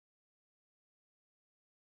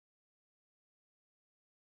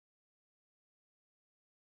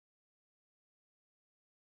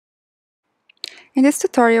In this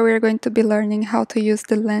tutorial, we are going to be learning how to use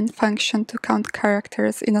the len function to count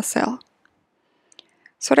characters in a cell.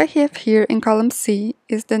 So what I have here in column C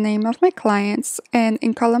is the name of my clients, and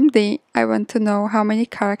in column D, I want to know how many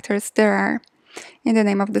characters there are in the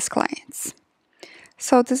name of these clients.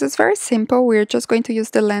 So this is very simple. We're just going to use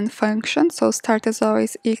the len function. So start as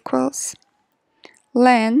always equals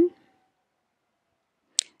len,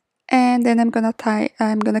 and then I'm gonna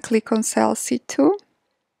click on cell C2,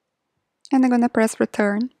 and I'm gonna press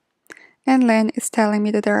return. And len is telling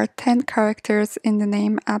me that there are 10 characters in the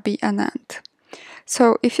name Abhi Anand.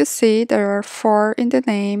 So if you see, there are 4 in the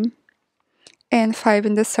name and 5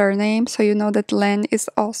 in the surname, so you know that len is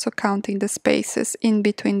also counting the spaces in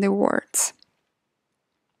between the words.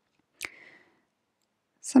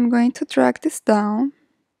 So I'm going to drag this down,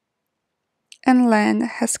 and len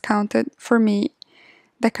has counted for me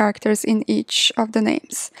the characters in each of the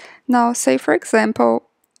names. Now, say for example,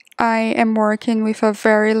 I am working with a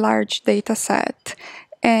very large data set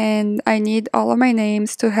and I need all of my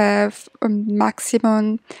names to have a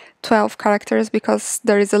maximum 12 characters because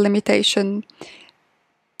there is a limitation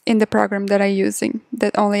in the program that I'm using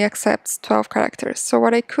that only accepts 12 characters. So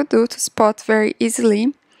what I could do to spot very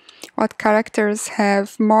easily what characters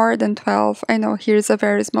have more than 12, I know here's a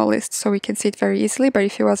very small list so we can see it very easily, but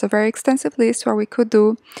if it was a very extensive list, what we could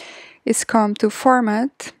do is come to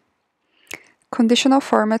Format, Conditional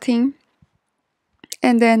Formatting,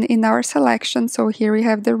 and then in our selection, so here we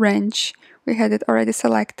have the range, we had it already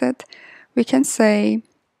selected, we can say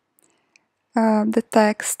the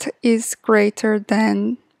text is greater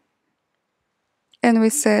than, and we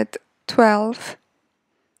said 12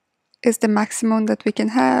 is the maximum that we can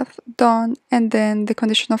have, done, and then the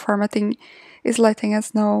conditional formatting is letting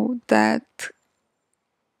us know that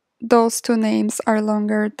those two names are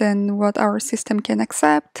longer than what our system can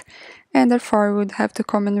accept, and therefore we would have to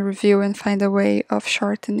come and review and find a way of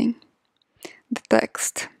shortening the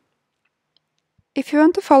text. If you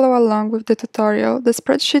want to follow along with the tutorial, the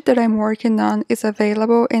spreadsheet that I'm working on is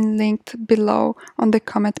available and linked below on the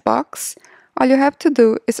comment box. All you have to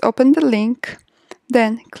do is open the link,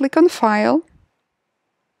 then click on File,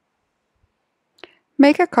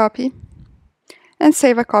 make a copy, and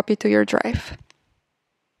save a copy to your drive.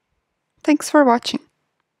 Thanks for watching.